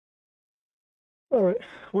Alright,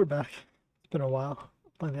 we're back. It's been a while.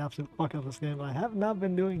 Playing the absolute fuck out of this game, but I have not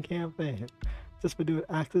been doing campaign. Just been doing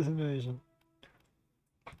Axis Invasion.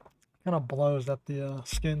 Kind of blows that the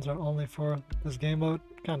skins are only for this game mode.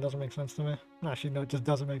 Kind of doesn't make sense to me. Actually, no, it just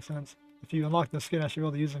doesn't make sense. If you unlock the skin, I should be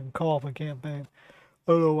able to use it in co-op and campaign.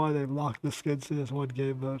 I don't know why they've locked the skins to this one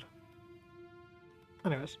game mode.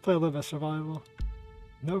 Anyways, play a little bit of survival.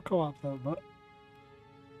 No co-op though, but...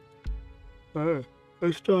 Hey,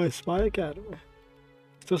 let's try Spy Academy.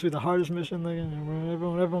 It's supposed to be the hardest mission thing.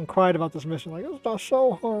 Everyone cried about this mission. Like, it's not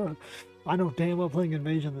so hard. I know damn well playing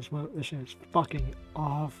Invasion this mission is fucking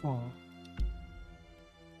awful.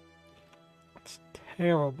 It's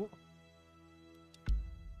terrible.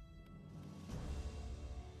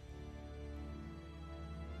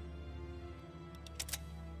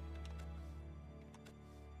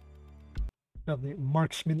 Got the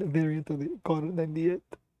marksman variant of the Call 98.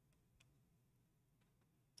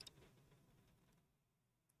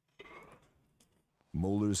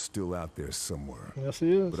 Moeller's still out there somewhere. Yes,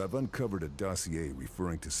 he is. But I've uncovered a dossier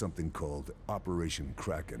referring to something called Operation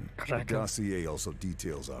Kraken. The dossier also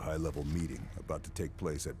details a high-level meeting about to take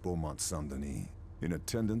place at Beaumont Saint-Denis. In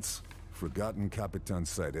attendance, Forgotten Kapitan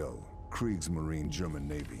Seidel, Kriegsmarine German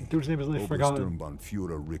Navy. Dude's name is like Forgotten.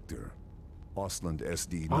 Obersturmbannführer Richter, Ausland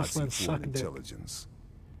SD Nazi Foreign Intelligence.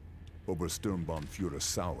 Obersturmbannführer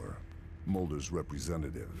Sauer, Mulder's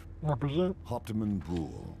representative. Represent. Hauptmann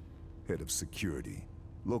Bruhl, head of security.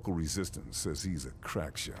 Local resistance says he's a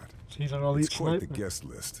crack shot. He's an elite It's quite sniper. the guest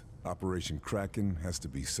list. Operation Kraken has to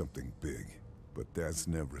be something big, but that's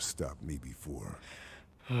never stopped me before.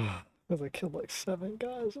 Because I killed like 7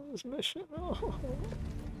 guys in this mission. Oh.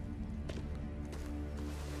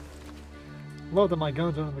 Love that my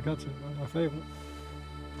guns are in the cutscene. They're my favorite.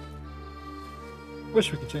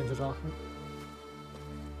 Wish we could change this outfit.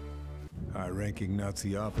 High-ranking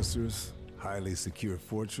Nazi officers, highly secure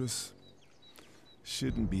fortress.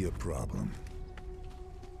 Shouldn't be a problem.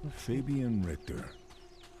 Fabian Richter.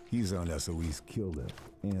 He's on SOE's kill list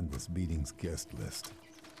and this meeting's guest list.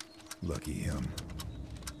 Lucky him.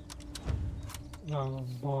 Oh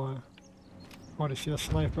boy. What is she, a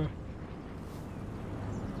sniper?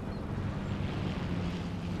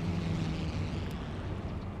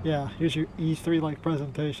 Yeah, here's your E3 like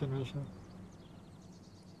presentation mission.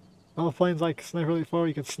 All planes like Sniper Elite 4,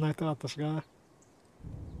 you can snipe them out the sky.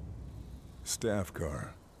 Staff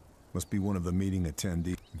car. Must be one of the meeting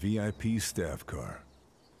attendees. VIP staff car.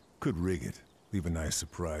 Could rig it. Leave a nice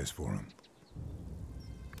surprise for him.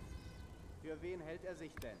 Für wen hält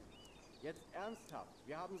sich denn? Jetzt ernsthaft.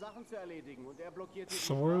 Wir haben Sachen zu erledigen und blockiert die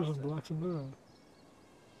Swords and Straße. blocks and doors.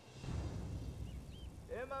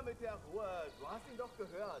 Immer mit der Ruhe. Du hast ihn doch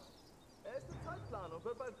gehört. Ist im Zeitplan und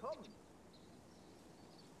wird bald kommen.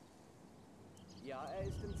 Ja,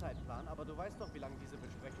 ist im Zeitplan, aber du weißt doch, wie lange diese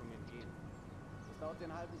Besprechungen gehen. Es dauert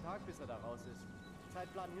den halben Tag, bis da raus ist.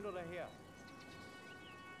 Zeitplan hin oder her.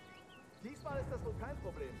 Diesmal ist das wohl kein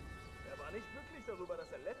Problem. Er war nicht glücklich darüber,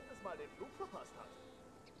 dass er letztes Mal den Flug verpasst hat.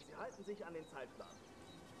 Sie halten sich an den Zeitplan.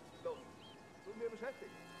 Los, tun wir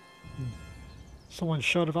beschäftigt. Someone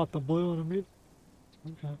shouted about the blue in a meet.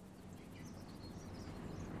 Okay.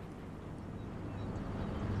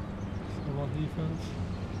 So about defense.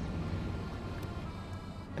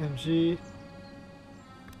 MG.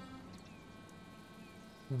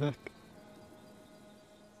 Vic.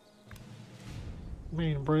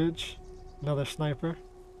 Main bridge. Another sniper.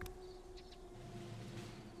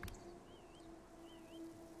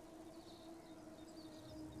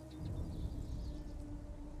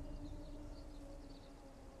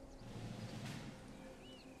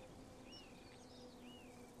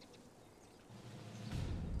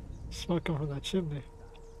 Smoke coming from that chimney.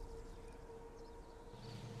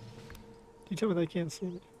 You tell me they can't see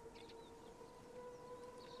me.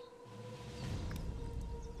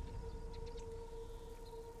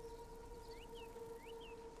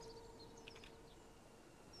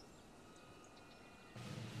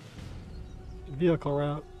 Vehicle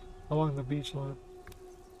route along the beach line.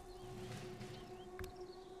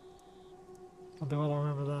 I don't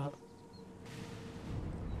remember that.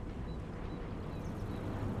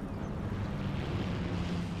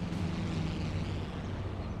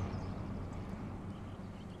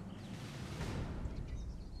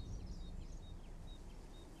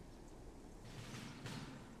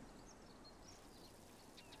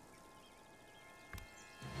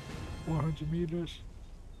 $400 meters.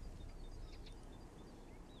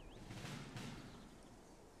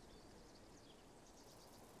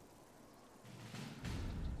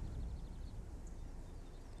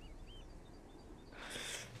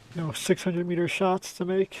 No 600-meter shots to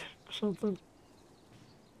make or something.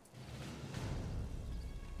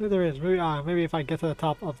 Maybe there is. Maybe maybe if I get to the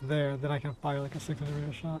top up there, then I can fire like a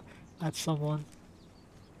 600-meter shot at someone.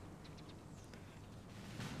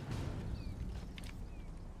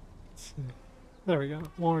 Let's see. There we go.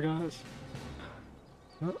 More guys.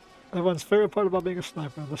 Oh, everyone's favorite part about being a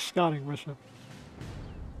sniper, the scouting mission.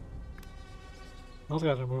 Those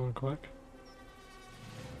guys are moving quick.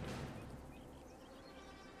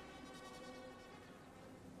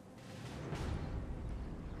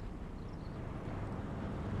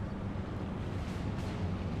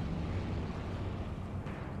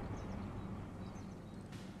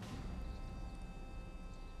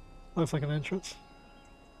 Looks like an entrance.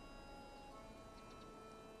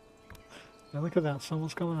 Yeah, look at that.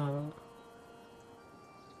 Someone's coming out of it.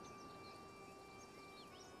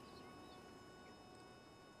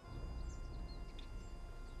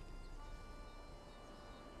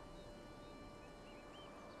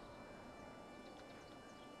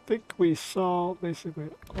 I think we saw basically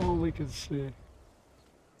all we could see.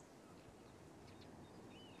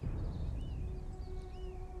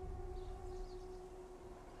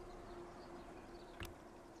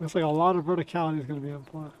 Looks like a lot of verticality is going to be in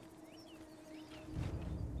play.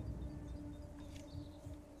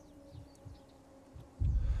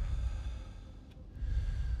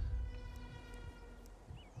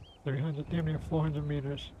 Damn near 400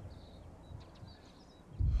 meters.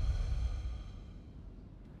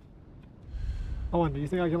 Owen, do you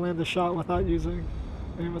think I can land the shot without using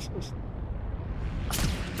aim assist?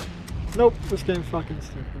 Nope, this game's fucking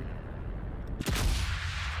stupid.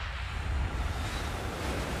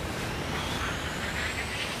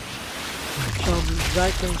 The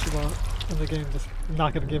exact same spot in the game just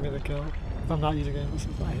not gonna give me the kill if I'm not using aim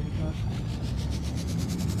assist. I hate that.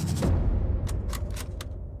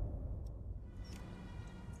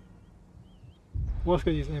 Was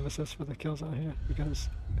gonna use aim assist for the kills out here because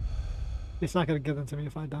it's not gonna give them to me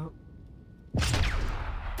if I don't.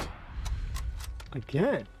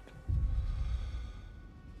 Again.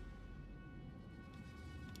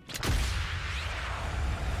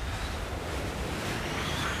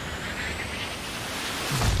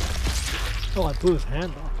 Oh, I blew his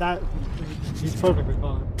hand off. That he's perfectly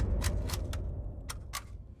fine.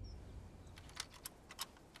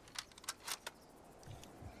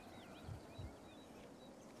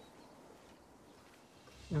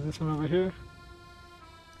 And this one over here.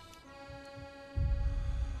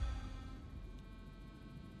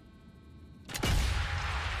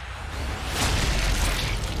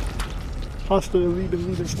 Hostile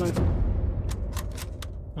elite sniper.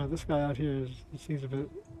 Now this guy out here he seems a bit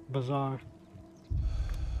bizarre.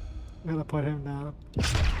 I'm gonna put him down.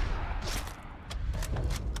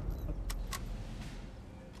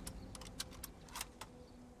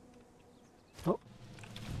 Oh,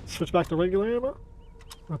 switch back to regular ammo.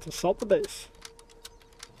 Let's assault the base.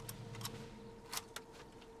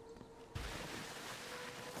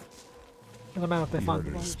 And I'm out if they find the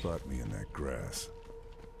bodies. Spot me in that grass.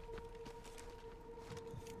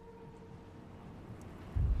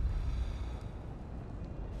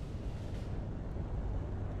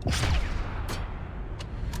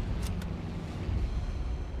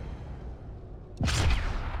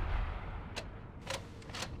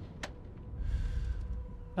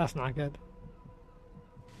 That's not good.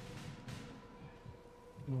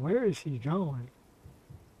 Where is he going?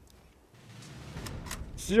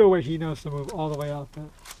 Zero way he knows to move all the way out there.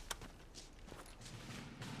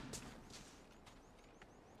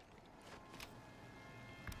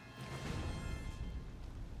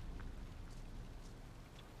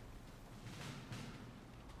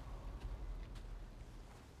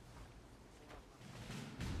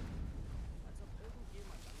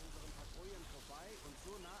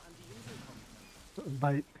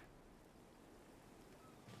 Bite.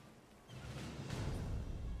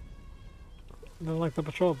 They're like the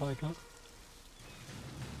patrol bike, huh?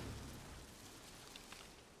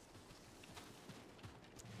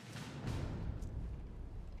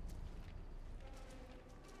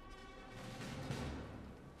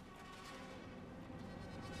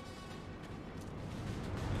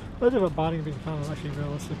 Imagine if a body being found is actually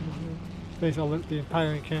realistic. Based on the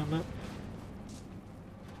entire encampment.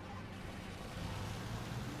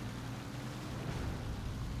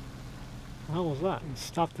 How was that? You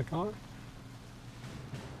stopped the car?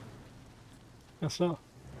 Guess so.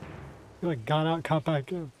 You like got out, got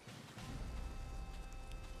back in.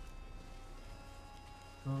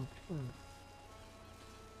 Okay.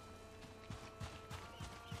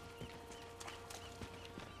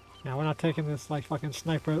 Yeah, we're not taking this like fucking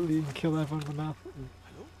sniper elite and kill everyone in the map.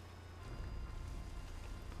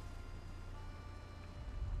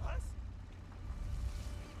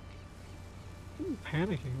 you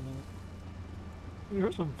panicking about? You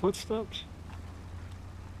heard some footsteps?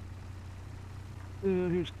 Yeah,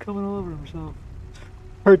 he was coming all over himself.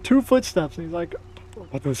 Heard 2 footsteps and he's like,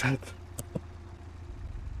 what was that?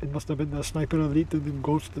 It must have been the sniper elite and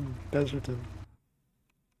ghost and Deserton.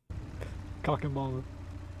 Cock and ball.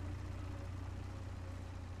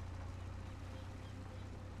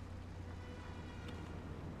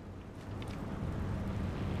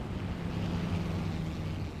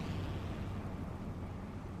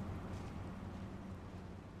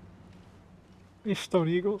 These Stone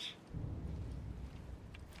Eagles.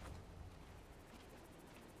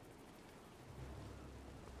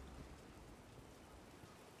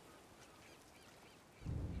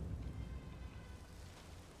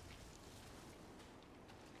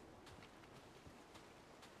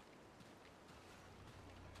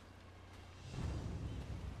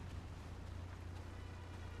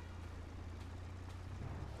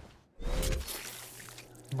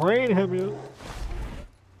 Brain him,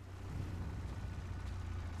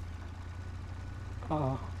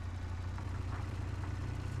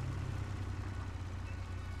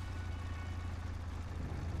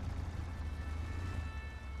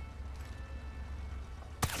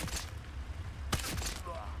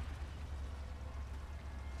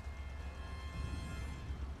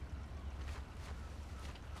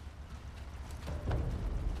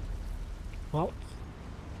 well,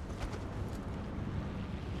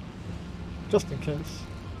 just in case.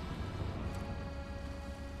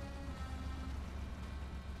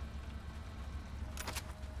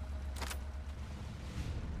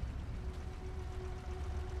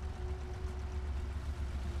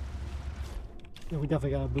 Yeah, we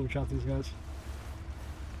definitely gotta boot out these guys.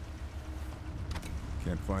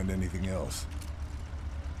 Can't find anything else.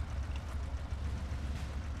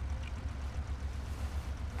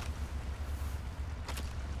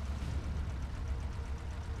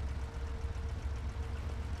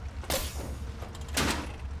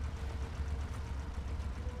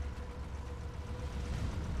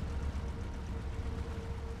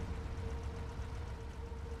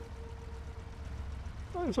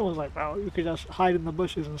 Someone's like, wow, you could just hide in the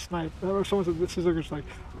bushes and snipe. Or someone said, this is just like,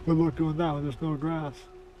 good luck doing that when there's no grass.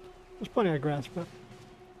 There's plenty of grass, but...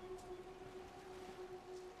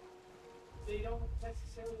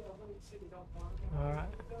 Alright.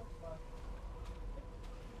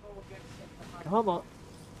 Come on.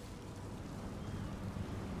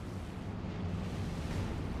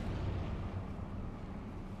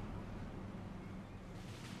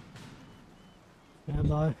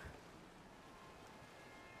 And I...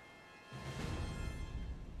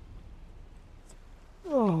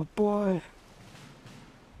 Oh boy.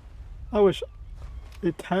 I wish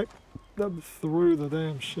it tacked them through the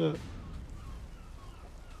damn shit. It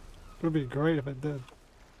would be great if it did.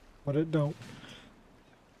 But it don't.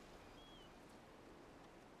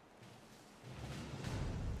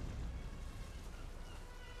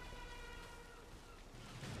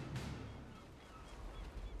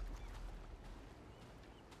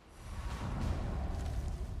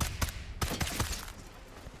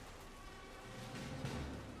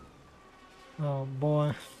 Oh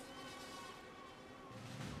boy.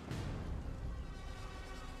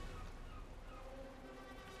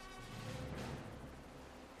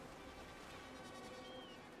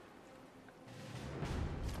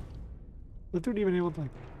 The dude even able to like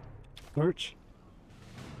search?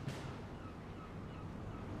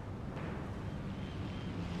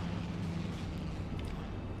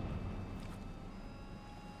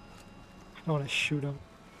 I want to shoot him.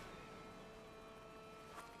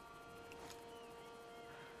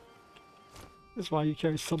 This is why you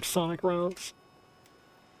carry subsonic rounds.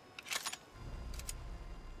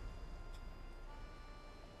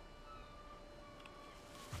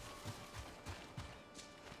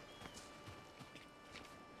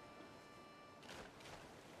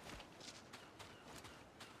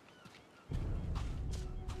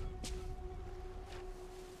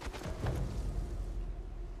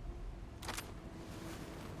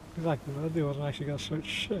 Exactly, that dude wasn't actually gonna search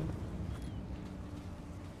shit.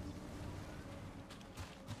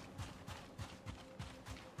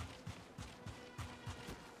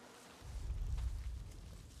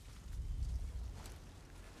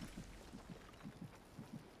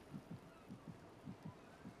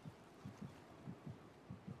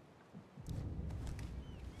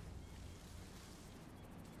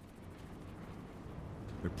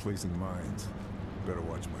 They're placing mines. Better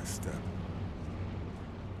watch my step.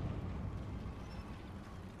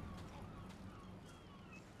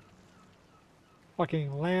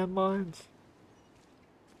 Fucking landmines.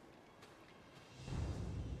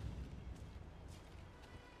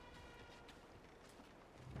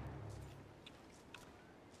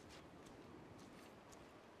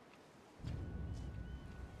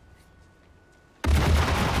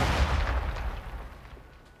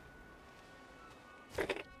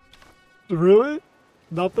 Really?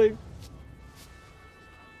 Nothing?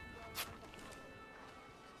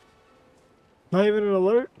 Not even an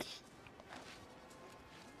alert?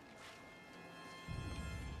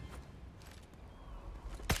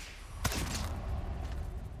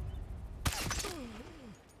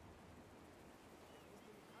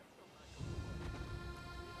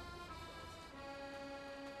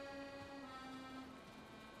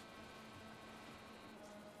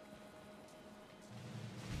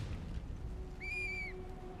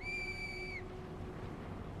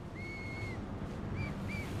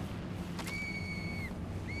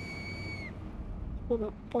 Oh,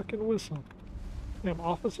 that fucking whistle. Damn,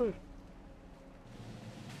 officer.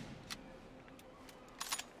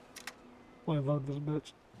 Oh, I love this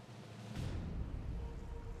bitch.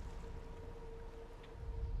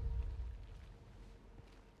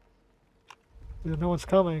 Either no one's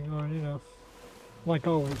coming, or, you know, like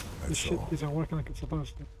always, this shit isn't working like it's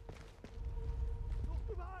supposed to.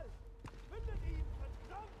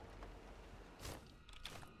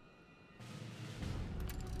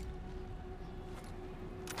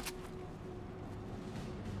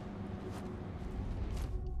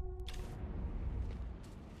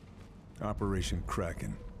 Operation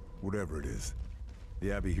Kraken. Whatever it is.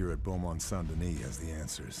 The Abbey here at Beaumont Saint-Denis has the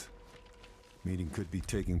answers. Meeting could be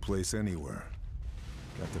taking place anywhere.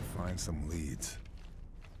 Got to find some leads.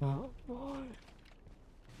 Oh, boy.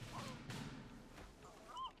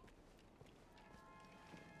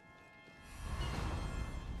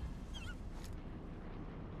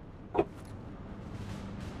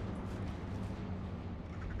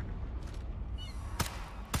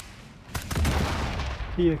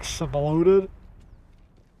 He exploded?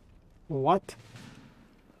 What?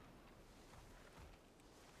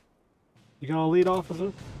 You got a lead,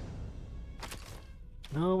 officer?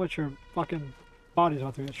 No, but your fucking body's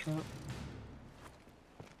about to get shot.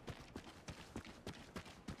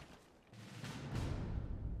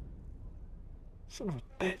 Son of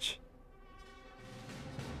a bitch.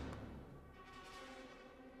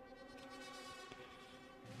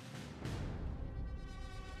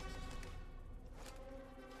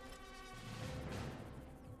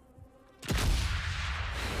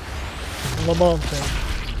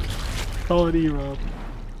 Lamonte. Solid E-Rob.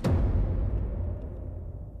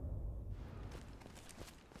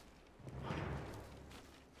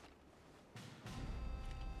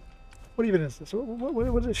 What even is this?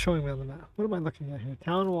 What is it showing me on the map? What am I looking at here?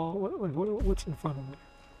 Town wall? What's in front of me?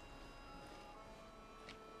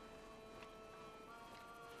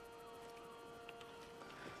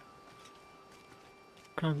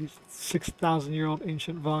 Kind of these 6,000-year-old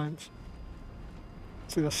ancient vines.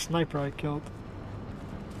 See the sniper I killed.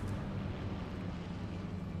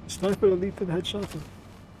 Sniper elite and headshot him.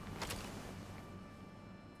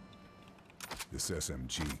 This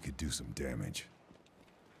SMG could do some damage.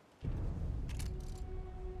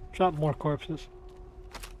 Drop more corpses.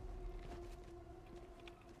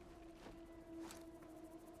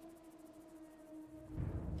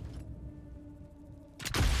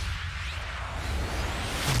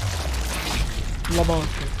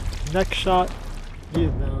 Lamonte. Next shot, he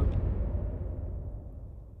is down.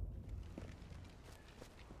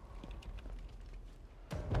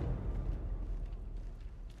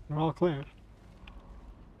 We're all clear.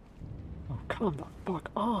 Oh, come the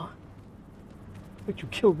fuck on. Like you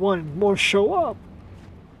killed one and more show up.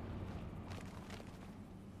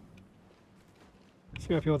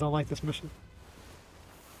 See why people don't like this mission.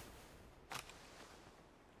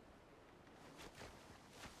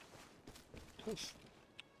 Just...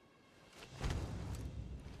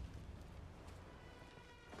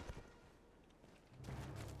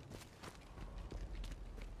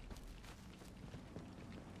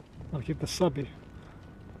 I'll keep the subby.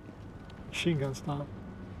 Machine gun style.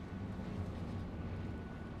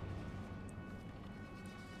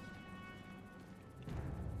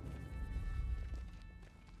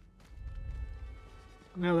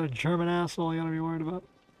 Another German asshole you gotta be worried about.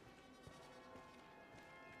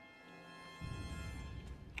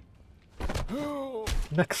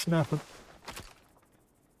 Neck snapping.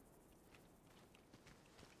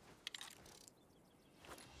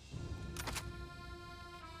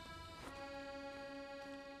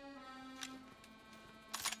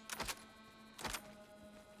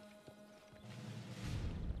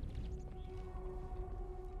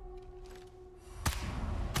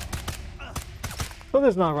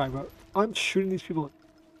 Something's not right, bro. I'm shooting these people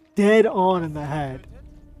dead on in the head,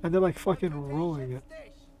 and they're like fucking rolling it.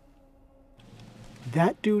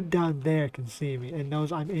 That dude down there can see me and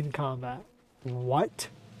knows I'm in combat. What?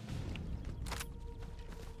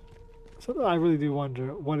 So I really do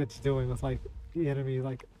wonder what it's doing with like the enemy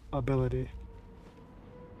like ability.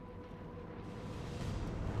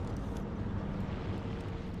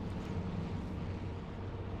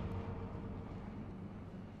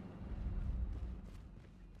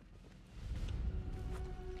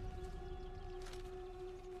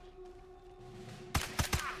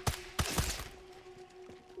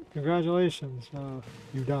 Congratulations,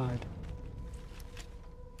 you died.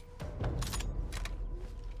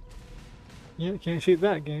 Yeah, can't shoot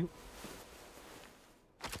that game.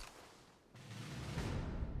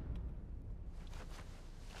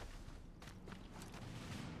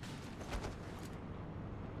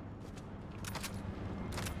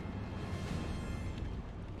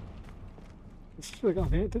 This is like a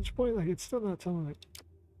vantage point, like it's still not telling me.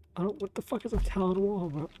 I don't, what the fuck is a Talon wall,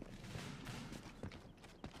 bro?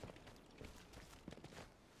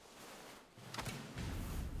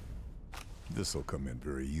 This'll come in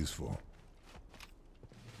very useful.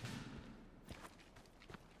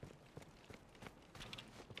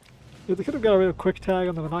 Yeah, they could have got rid of quick tag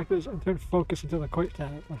on the binoculars and turned focus into the quick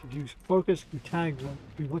tag. Like if you focus, you tag them.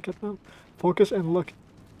 If you look at them, focus and look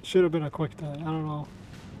should have been a quick tag. I don't know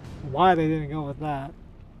why they didn't go with that.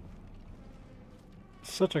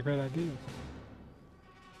 Such a great idea.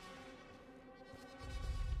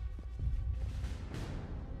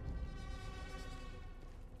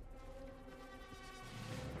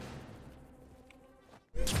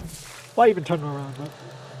 Why even turn them around, bro?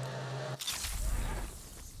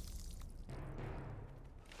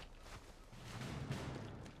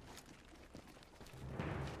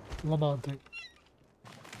 Lamonting.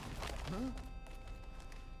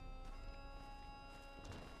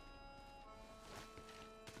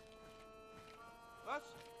 Was?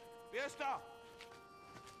 Wer ist da?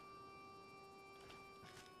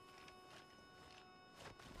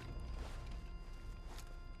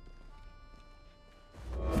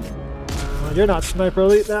 Well, you're not Sniper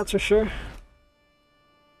Elite, that's for sure.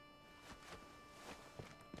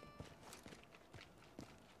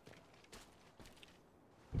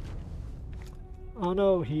 Oh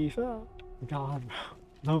no, he fell. God,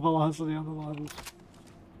 no velocity on the levels.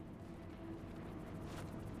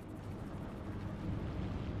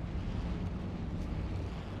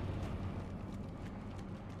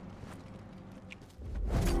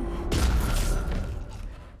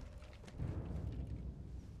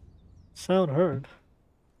 Sound heard.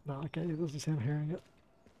 No, okay, it doesn't sound hearing it.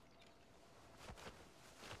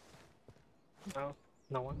 No,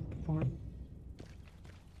 no one important.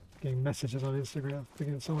 Getting messages on Instagram,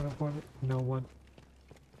 thinking someone important. No one.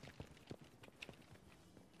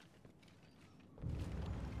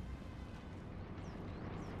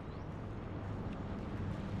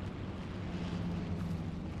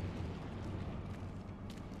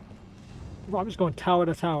 Well, I'm just going tower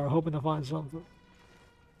to tower, hoping to find something.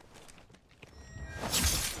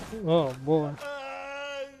 Oh boy.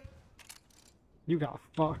 You got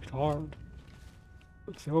fucked hard.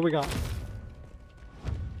 Let's see what we got.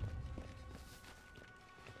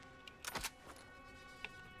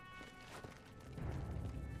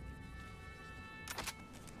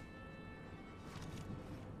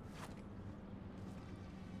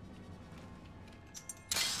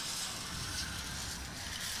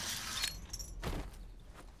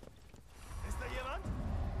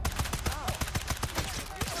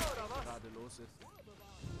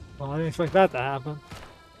 Well, I didn't expect that to happen.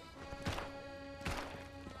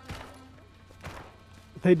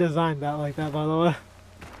 They designed that like that, by the way.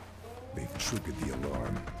 They've triggered the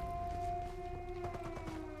alarm.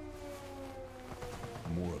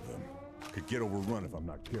 More of them. Could get overrun if I'm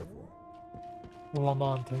not careful.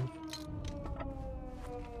 Lamenting.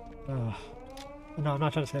 No, I'm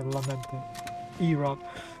not trying to say lamenting. E-Rob.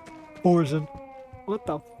 Orzen. What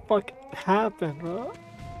the fuck happened, bro?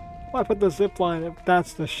 Why put the zip line if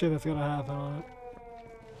that's the shit that's gonna happen on it?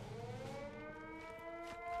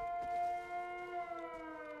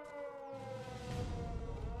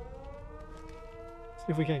 See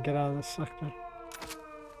if we can't get out of this sector.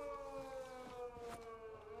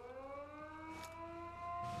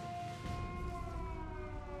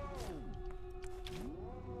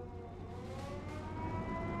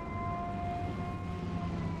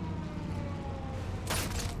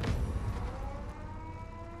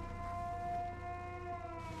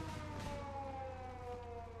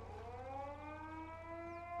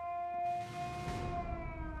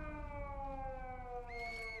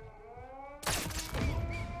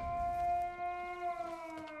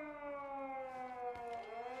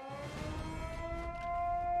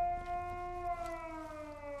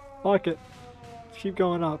 Fuck it. Let's keep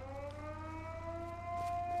going up.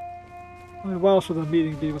 I mean, what else would the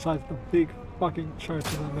meeting be besides the big fucking church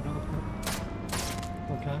in the middle of it?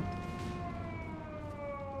 Okay.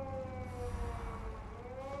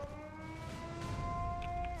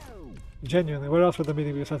 Genuinely, where else would the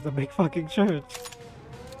meeting be besides the big fucking church?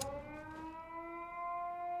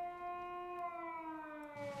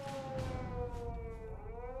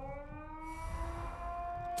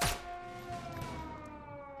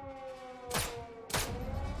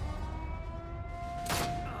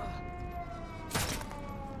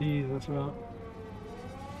 Jesus, bro.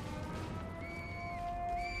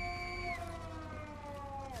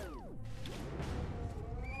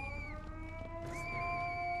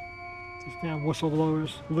 These damn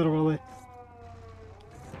whistleblowers, literally.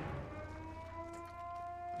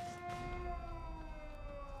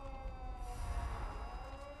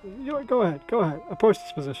 You know what, go ahead, approach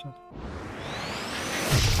this position.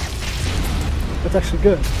 That's actually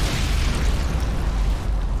good.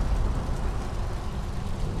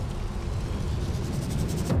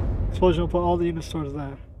 Explosion will put all the units towards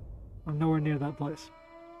there. I'm nowhere near that place.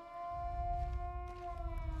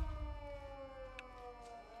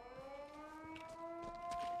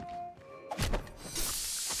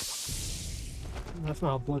 That's not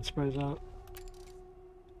how blood sprays out.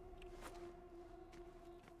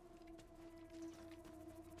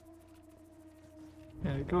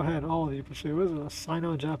 Yeah, go ahead, all of you pursue. What is it, a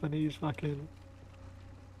Sino-Japanese fucking...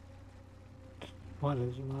 What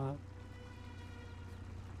is that?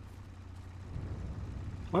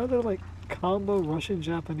 Why are there like combo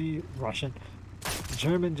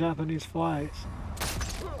German-Japanese flags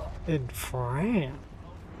in France?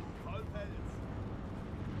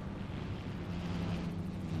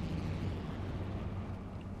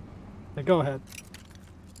 Now go ahead.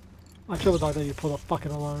 I triple dog that you pull the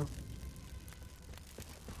fucking alarm.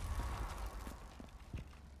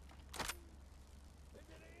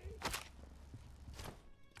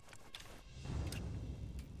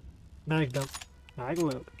 Magnum.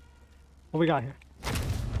 Magload. What we got here?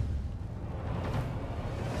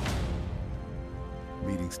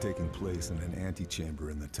 Meeting's taking place in an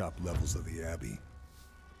antechamber in the top levels of the Abbey.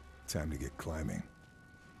 Time to get climbing.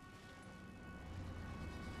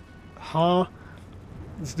 Huh?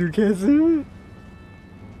 This dude can't see me?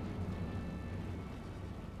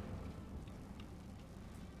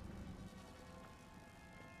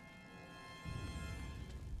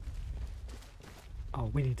 Oh,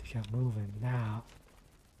 we need to get moving now.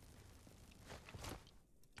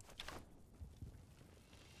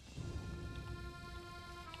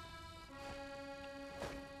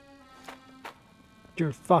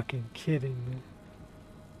 You're fucking kidding me.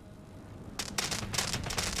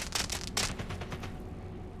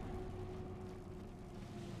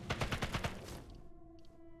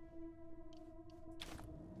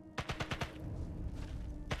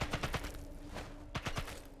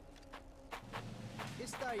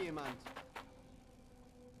 Ist da jemand?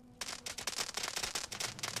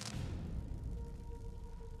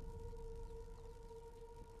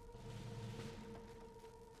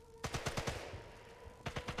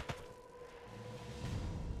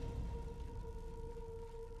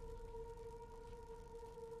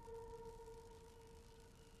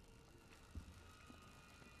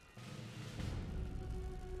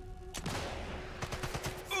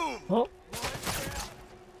 Oh.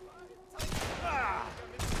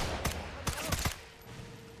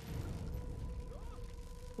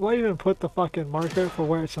 Why even put the fucking marker for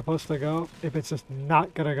where it's supposed to go if it's just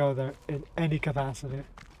not gonna go there in any capacity?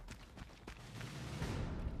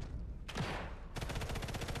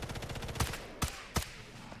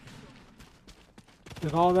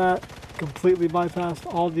 Did all that completely bypass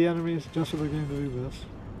all the enemies just for the game to do this?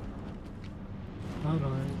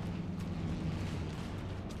 Annoying.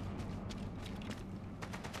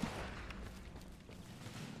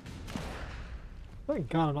 Thank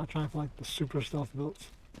God I'm not trying for like the super stealth builds.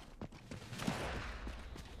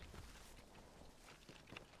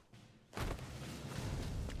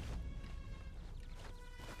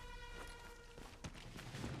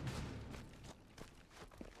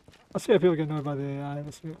 Let's see if people get annoyed by the AI.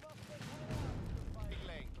 Let's see.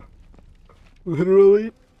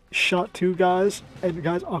 Literally shot two guys, and the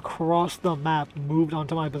guys across the map moved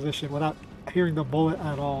onto my position without hearing the bullet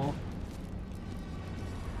at all.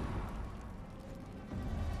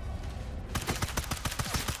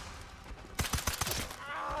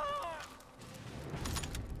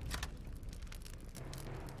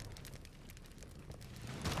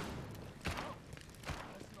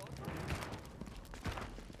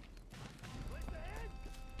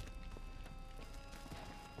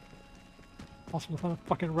 Also, find a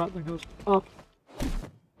fucking route that goes up.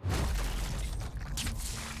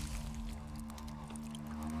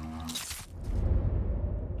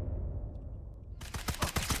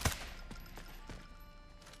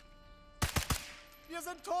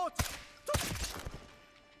 Wir sind tot!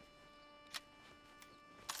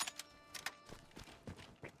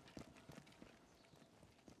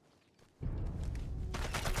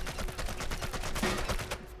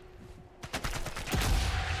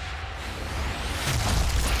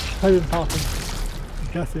 I didn't pop him.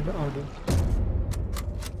 I'm guessing Arden.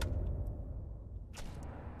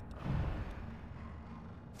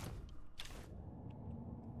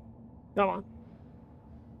 Come on.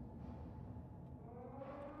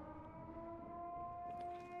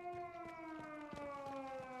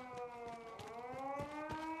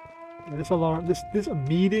 This alarm, this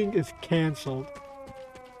meeting is canceled.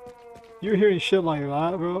 You're hearing shit like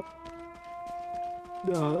that, bro?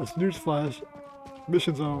 It's newsflash.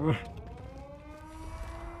 Mission's over.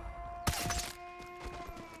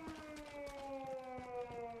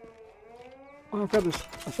 Oh, I've got this.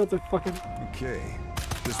 I set the fucking. Okay,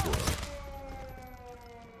 this will help.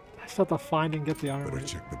 I set the find and get the Better armory.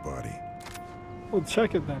 check the body. Well,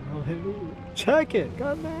 check it then. I'll hit it. Check it.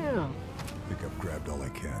 Goddamn. I think I've grabbed all I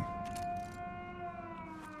can.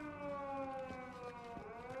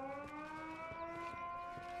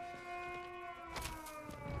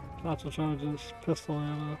 Lots of charges. Pistol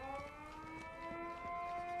ammo.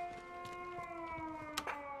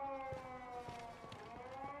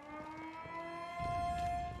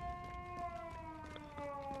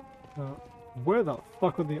 Where the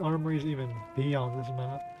fuck would the armories even be on this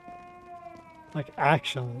map? Like,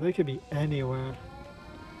 actually, they could be anywhere.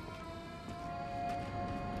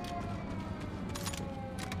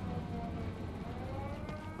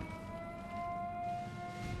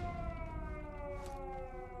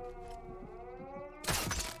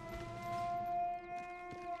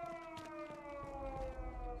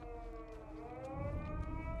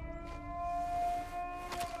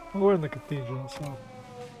 Well, we're in the cathedral, so...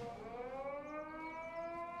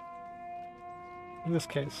 In this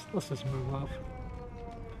case, let's just move up.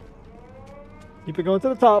 Keep it going to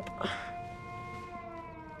the top.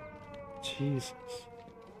 Jesus.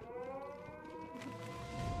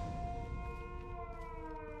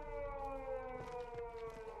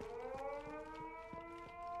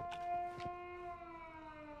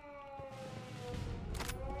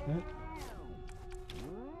 Okay.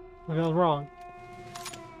 Maybe I was wrong.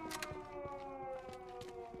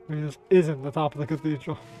 Maybe this isn't the top of the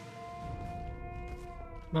cathedral.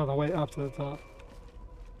 No, the way up to the top.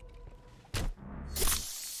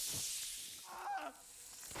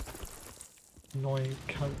 Annoying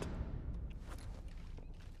cunt.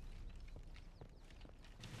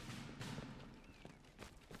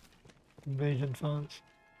 Invasion funds.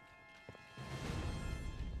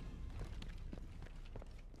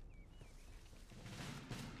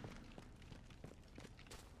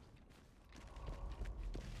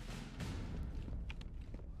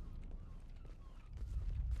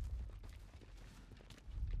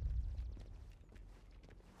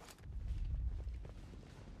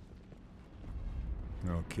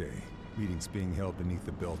 Okay, meeting's being held beneath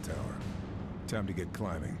the bell tower. Time to get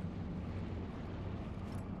climbing.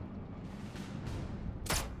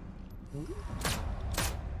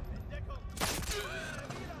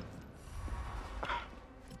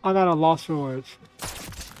 I'm at a loss for words.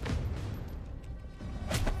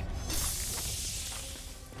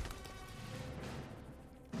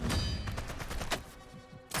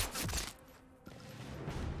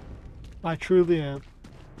 I truly am.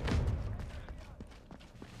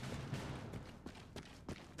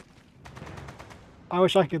 I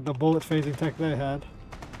wish I could get the bullet phasing tech they had.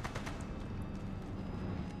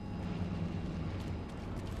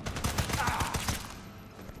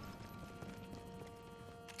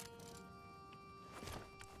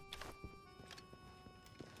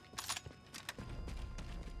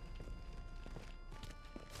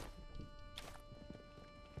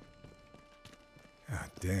 Ah,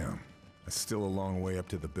 damn. That's still a long way up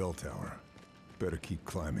to the bell tower. Better keep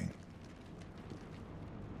climbing.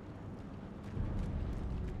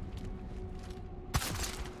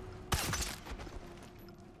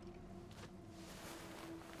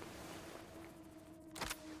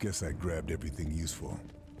 Guess I grabbed everything useful.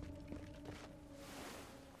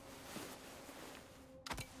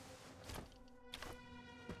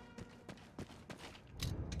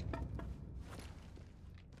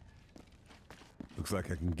 Looks like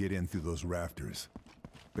I can get in through those rafters.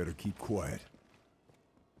 Better keep quiet.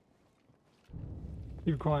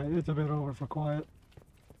 Keep quiet. It's a bit over for quiet.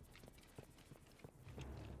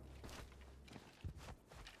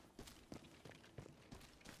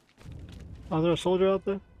 Oh, is there a soldier out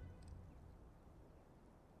there?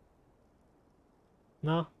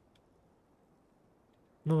 No?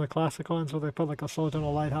 None of the classic ones where they put like a soldier in a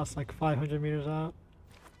lighthouse like 500 meters out?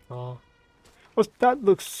 Oh. That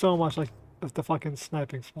looks so much like the fucking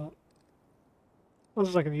sniping spot. This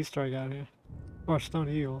is like an Easter egg out here. Or a stone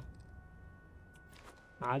eagle.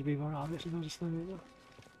 Nah, it'd be more obvious if it was a stone eagle.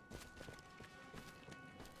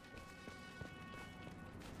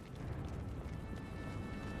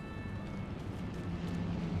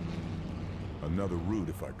 Another route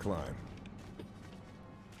if I climb.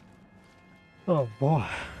 Oh boy.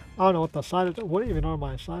 I don't know what the side what even are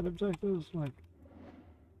my side objectives? Like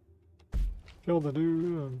kill the dude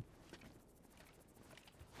and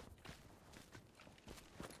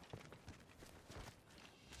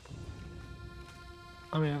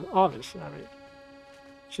I mean obviously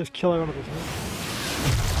just kill everyone with this.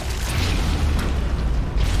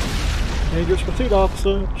 Dangerous pursuit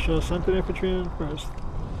officer, should have sent an infantry in first.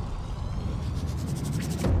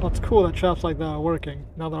 Well, it's cool that traps like that are working.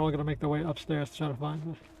 Now they're all gonna make their way upstairs to try to find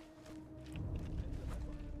me.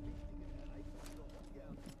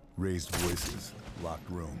 Raised voices, locked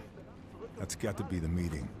room. That's got to be the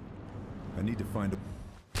meeting. I need to find a...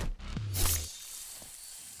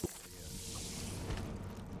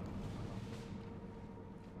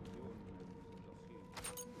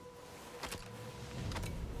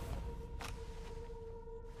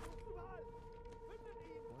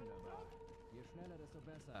 Je schneller, desto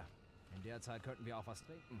besser. In der Zeit könnten wir auch was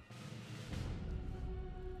trinken.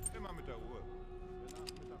 Immer mit der Uhr.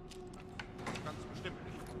 Ganz bestimmt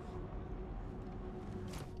nicht.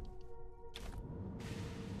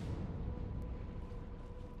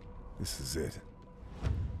 This is it.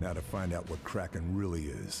 Now to find out what Kraken really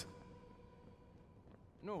is.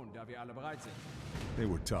 Nun, da wir alle bereit sind. They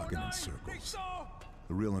were talking in circles.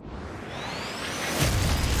 The real...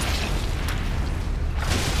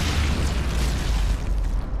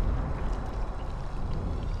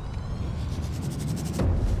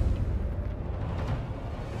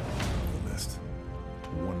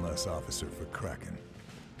 One less officer for Kraken.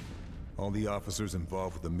 All the officers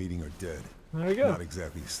involved with the meeting are dead. There you go. Not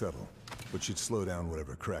exactly subtle, but should slow down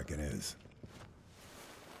whatever Kraken is.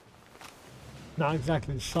 Not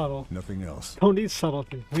exactly subtle. Nothing else. Don't need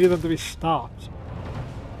subtlety. We need them to be stopped.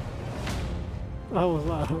 That was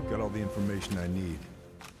loud. Got all the information I need,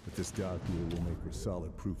 but this dossier will make for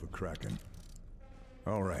solid proof of Kraken.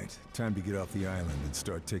 All right, time to get off the island and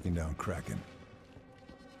start taking down Kraken.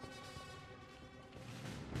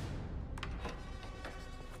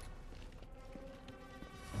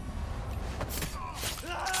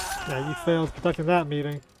 Yeah, you failed protecting that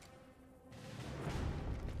meeting.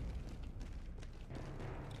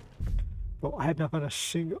 But I have not done a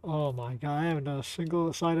single. Oh my god, I haven't done a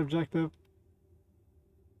single side objective.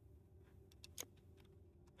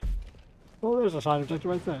 Oh, there's a side objective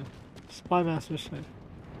right there. Spy Master safe.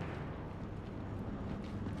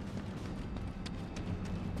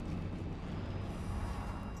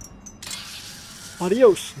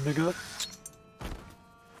 Adios, nigga.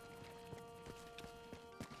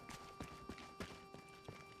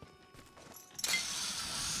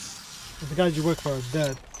 The guys you work for are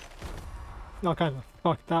dead. Y'all kind of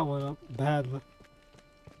fucked that one up badly.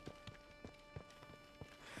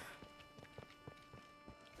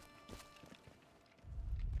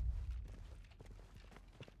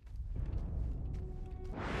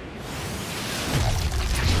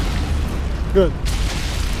 Good.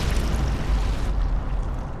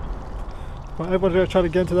 Well, everyone's gonna try to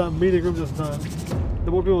get into that meeting room just die.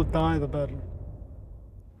 The more people die, the better.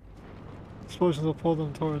 Explosions will pull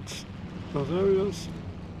them towards those areas.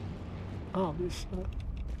 Oh, these.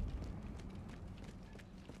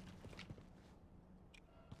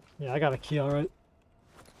 Yeah, I got a key, alright.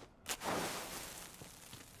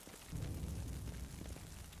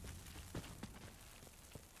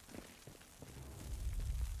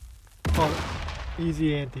 Oh,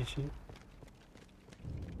 easy anti-cheat.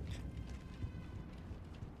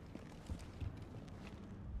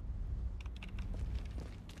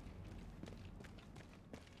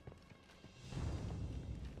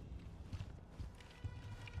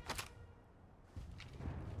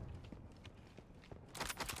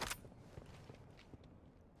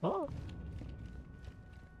 Oh.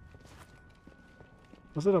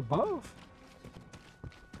 Was it above?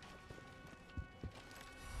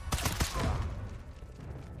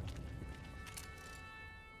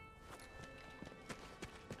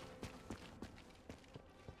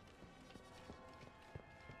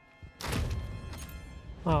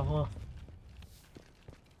 Oh, well.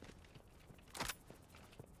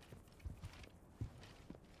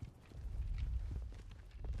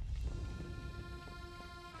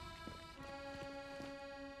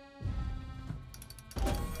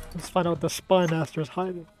 Let's find out what the Spy Master is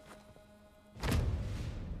hiding.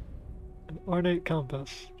 An ornate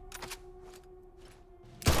compass.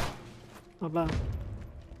 Not bad.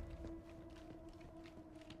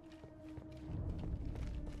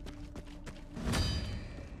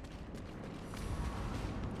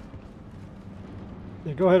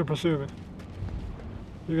 Yeah, go ahead and pursue me.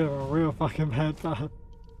 You're gonna have a real fucking bad time.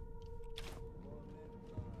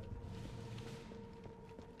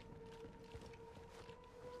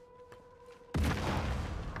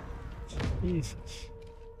 Jesus.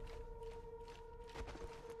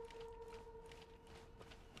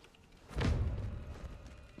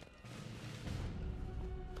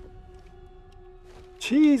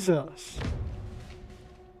 Jesus!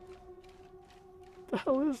 What the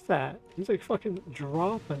hell is that? He's like fucking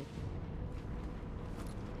dropping.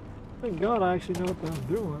 Thank God I actually know what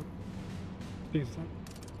I'm doing. Jesus.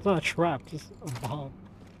 It's not a trap, just a bomb.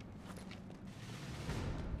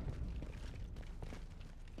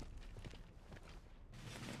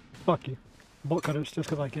 Fuck you. Bolt cutters just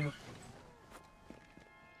because I can.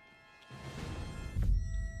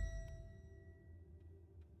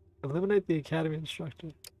 Eliminate the academy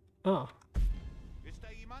instructor. Oh. Ist da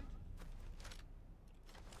jemand?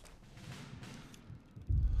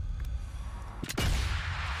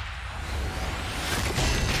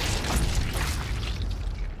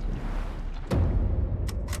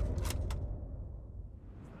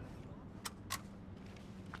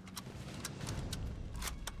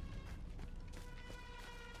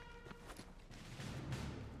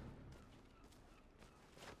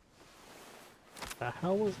 The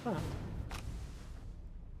hell was that?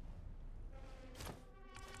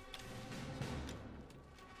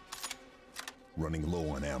 Running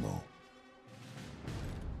low on ammo.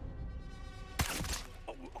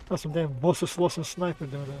 That's some damn Bossa sniper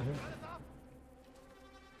doing that here.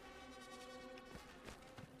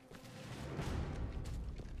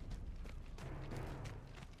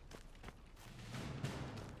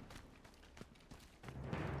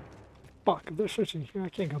 Fuck, if they're searching here, I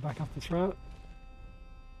can't go back up this route.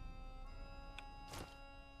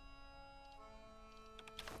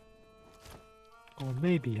 Or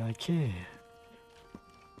maybe I can.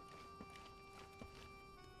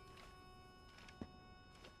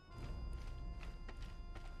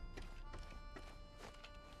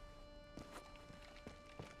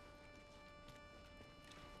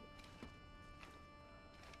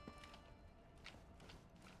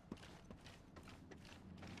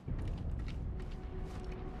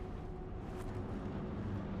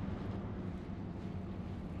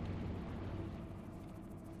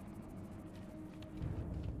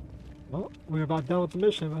 Well, we're about done with the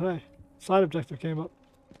mission, but hey, side objective came up.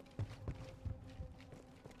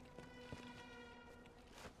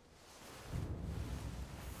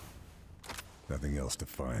 Nothing else to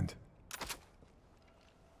find.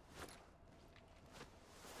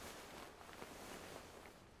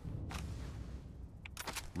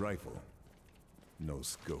 Rifle. No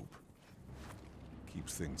scope.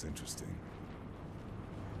 Keeps things interesting.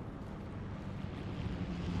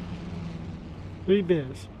 3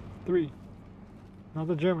 beers. 3.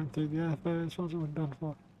 Another German 3. Yeah, this one's been done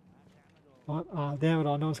for. What? Ah, damn it,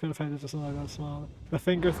 I know it's gonna fade. It's just like that smile. The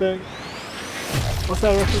finger thing. What's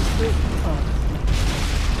that reference to? Oh.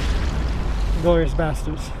 Glorious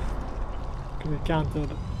Bastards. Because it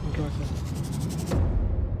counted incorrectly.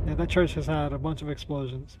 Yeah, that church has had a bunch of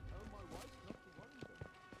explosions.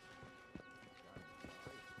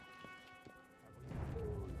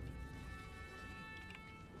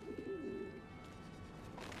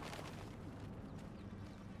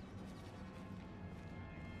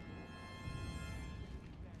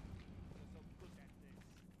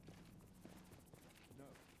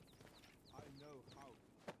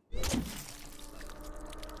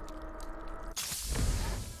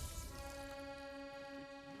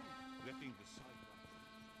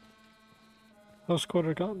 Close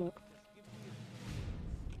quarter combat.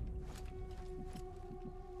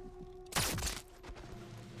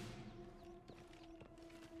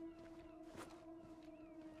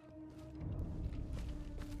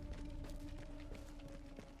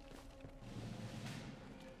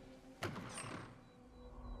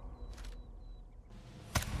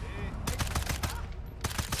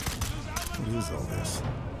 What is all this?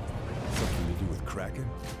 Something to do with Kraken?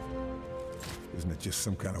 Isn't it just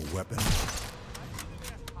some kind of weapon?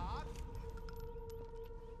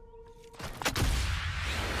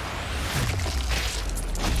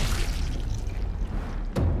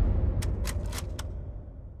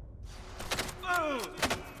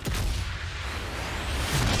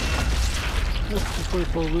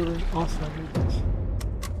 For looting, awesome.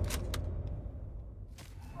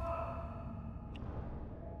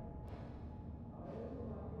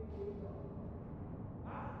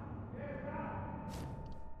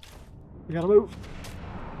 We gotta move.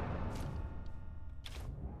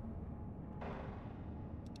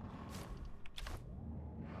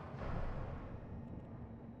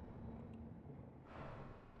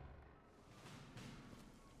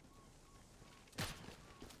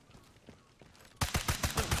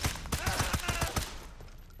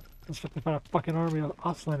 Let's find a fucking army of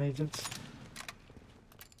Auslan agents.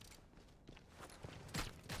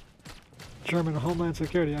 German Homeland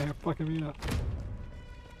Security out here fucking me up.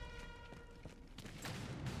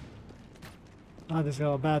 I just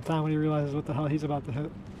got a bad time when he realizes what the hell he's about to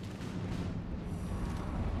hit.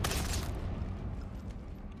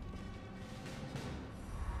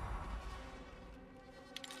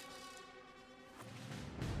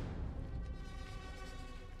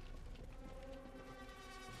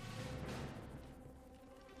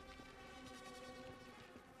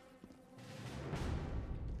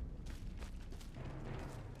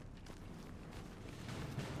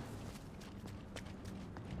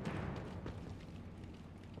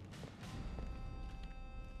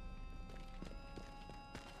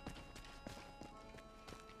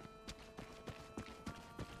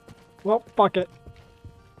 Well, fuck it.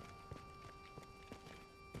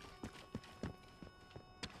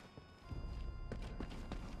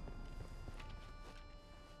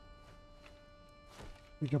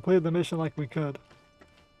 We completed the mission like we could.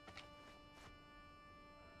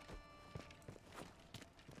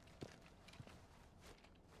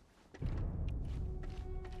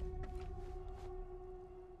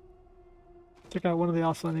 Took out one of the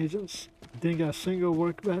Auslan agents. Didn't get a single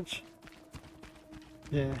workbench.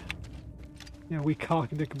 Yeah. Yeah, we cock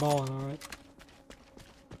Dick balling, alright.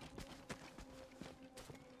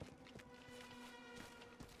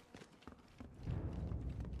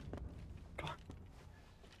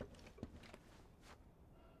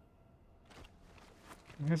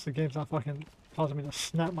 I guess the game's not fucking causing me to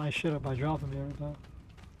snap my shit up by dropping me every time.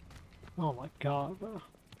 Oh my god, bro.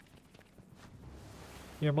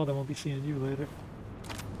 Your mother won't be seeing you later.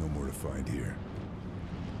 No more to find here.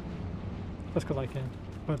 That's because I can.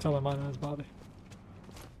 I'm gonna tell him mine on his body.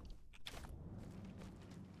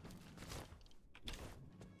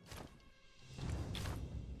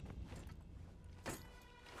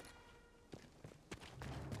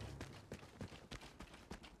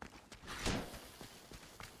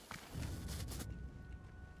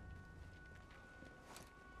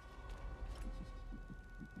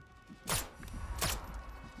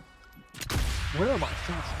 Where are my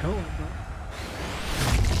shots going,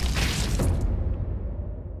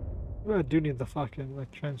 bro? I do need the fucking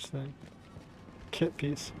like trench thing. Kit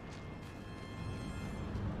piece.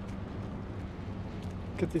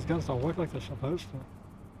 Get these guns to work like they're supposed to.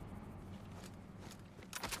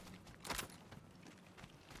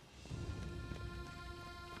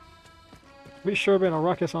 We sure been a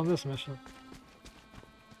ruckus on this mission.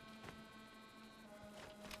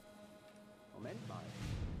 Moment mal.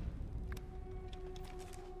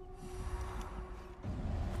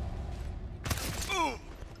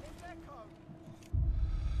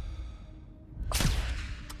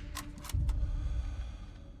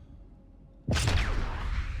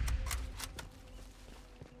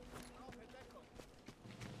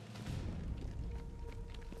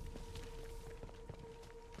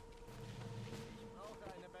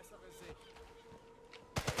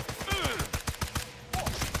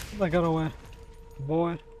 I got away.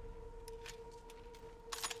 Boy.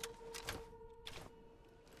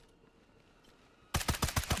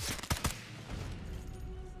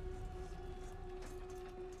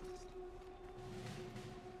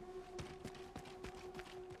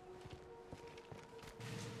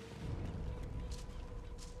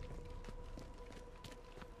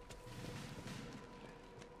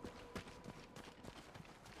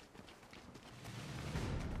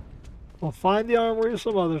 We'll find the armory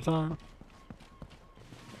some other time.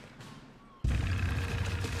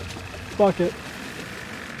 Fuck it.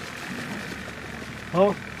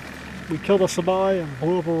 Oh, we killed a Sabai and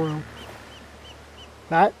blew up a room.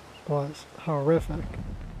 That was horrific.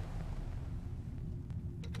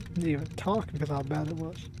 Didn't even talk because of how bad it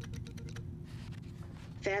was.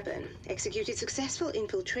 Fairburn executed successful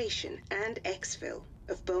infiltration and exfil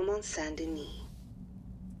of Beaumont Saint-Denis.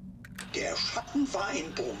 Der Schatten war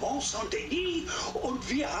in Beaumont Saint-Denis und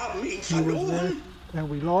wir haben ihn He was there verloren? and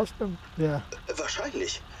we lost him. Yeah.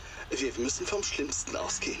 Wahrscheinlich. Wir müssen vom Schlimmsten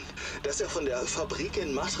ausgehen. Dass er von der Fabrik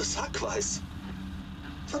in Matressac weiß.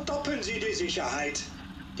 Verdoppeln Sie die Sicherheit.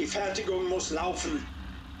 Die Fertigung muss laufen.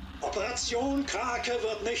 Operation Krake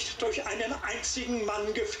wird nicht durch einen einzigen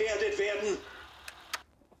Mann gefährdet werden.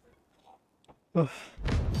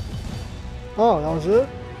 Oh, that was it?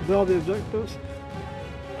 Did all the objectives?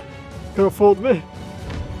 Could have fooled me.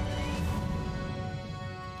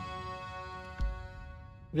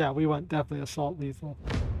 Yeah, we went definitely assault lethal.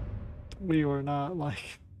 We were not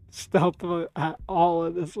like stealth at all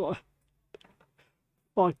in this one.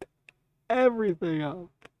 Fucked everything up.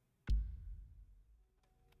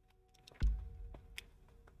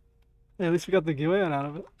 Hey, at least we got the Gilead out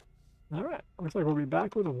of it. Alright, looks like we'll be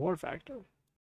back with a war factory.